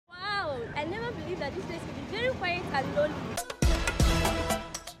that this place will be very quiet and lonely.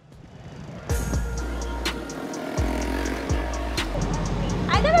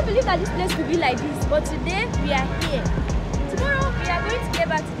 I never believed that this place would be like this, but today we are here. Tomorrow we are going to get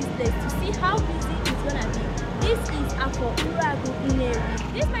back to this place to see how busy it's gonna be. This is Afor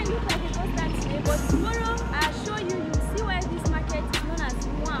NNEWI. This might look like a ghost town today, but tomorrow I'll show you. You'll see why this market is known as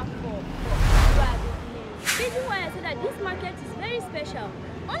Afor NNEWI. The reason why I say that this market is very special.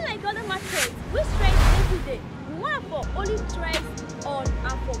 Unlike other markets, which trade every day, Afor only trades on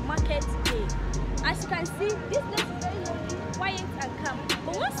Afor Market Day. As you can see, this place is very lonely, quiet and calm.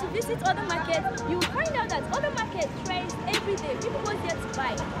 But once you visit other markets, you will find out that other markets trade every day. People go there to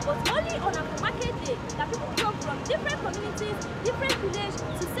buy, but only on Afor Market Day that people come from different communities, different villages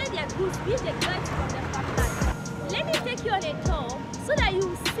to sell their goods, which they collect from their farmland. Let me take you on a tour so that you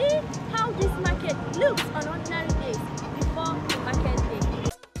will see how this market looks on ordinary days before the market day.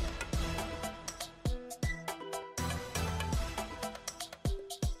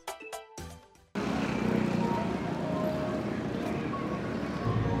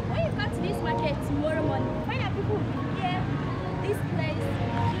 This market tomorrow morning, you find that people will be here, this place,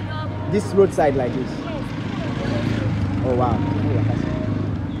 queued up. This roadside like this? Yes. Oh wow.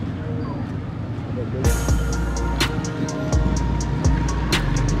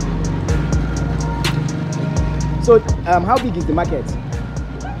 So how big is the market? The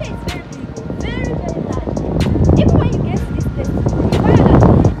market is very big, very large. Even when you get to this place, you find that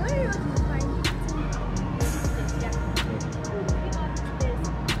very road you find this place, yeah.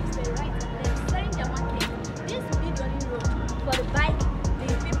 For the bike, the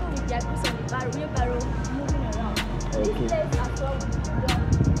people with their goods on the wheelbarrow moving around. Okay. This place as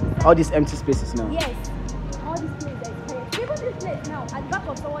well. All these empty spaces now? Yes. All these places are expired. Even this place now, at the back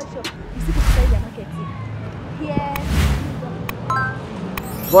of someone's shop, you see people selling their market here.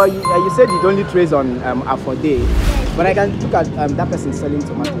 But you said you only trade on Afor Day. Yes. But I can look at that person selling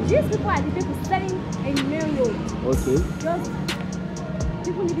tomatoes. No, these people are the people selling in the main road. Okay. Just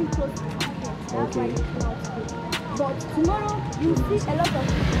people living close to the market. That's why they come out today. But tomorrow you will see a lot of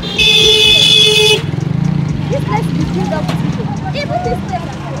people. This place will be filled up with people. Even this place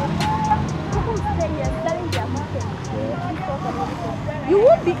as well. People stay here selling their market. Yeah. You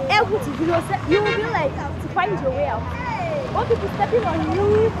won't be able to do yourself. You will be like to find your way out. What people stepping on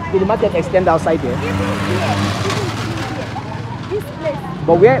you. Did the market extend outside there? Even here. This place.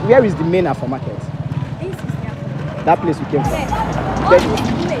 But where is the main Afor Market? This is the Afor Market. That place we came from? Yes. All this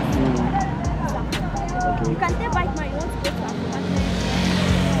place. Okay. You can take bike now, you want to go to Afor Market.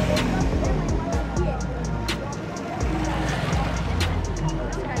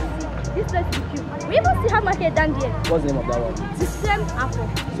 This place is cute. We even still have market down there. What's the name of that one? The same Afor.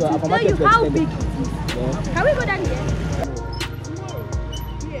 So to Afor tell Market you how extended. big it is. Yeah. Can we go down there?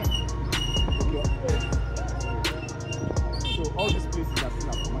 So all these places are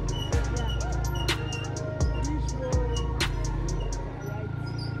still Afor Market.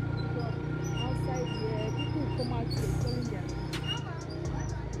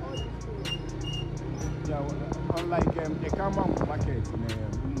 Unlike the Kama market in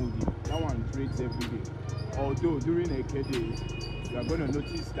Umudi, that one trades every day. Although during Eke Day, you are going to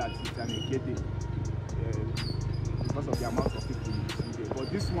notice that it's an Eke Day because of the amount of people you see there. But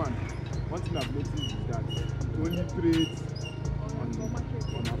this one thing I've noticed is that it only trades on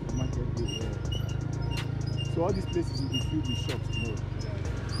Afor Market Day. So all these places will be filled with shops tomorrow.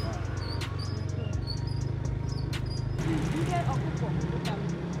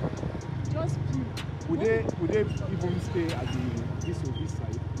 Just few. Would they even stay at this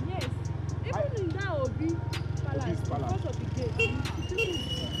side? Yes. Even in that Obi Palace, because of the gate, people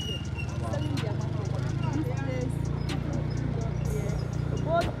selling their market. This place, the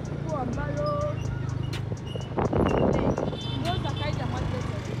boat, people on barrow, those that carry their market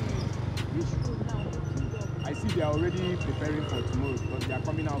this road now. I see they are already preparing for tomorrow because they are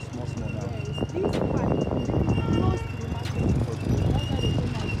coming out small now. Yes, this one close to the market. That's why they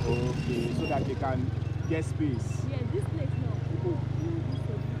come out. Okay, so that they can get space. Yeah, this place now. People use this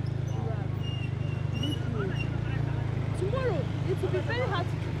to this way. Tomorrow, it will be very hard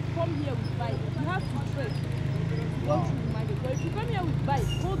to come here with bike. You have to trek to go through the market. But if you come here with bike,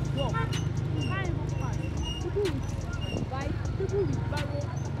 hold door. You can't even pass. People with bike, people with barrow.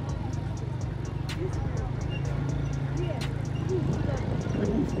 This way. Here, people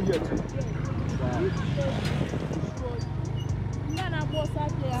with Here too. yeah. This place is destroyed. Nana boss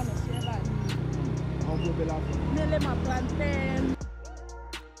out there and a share that. Nele ma plantain.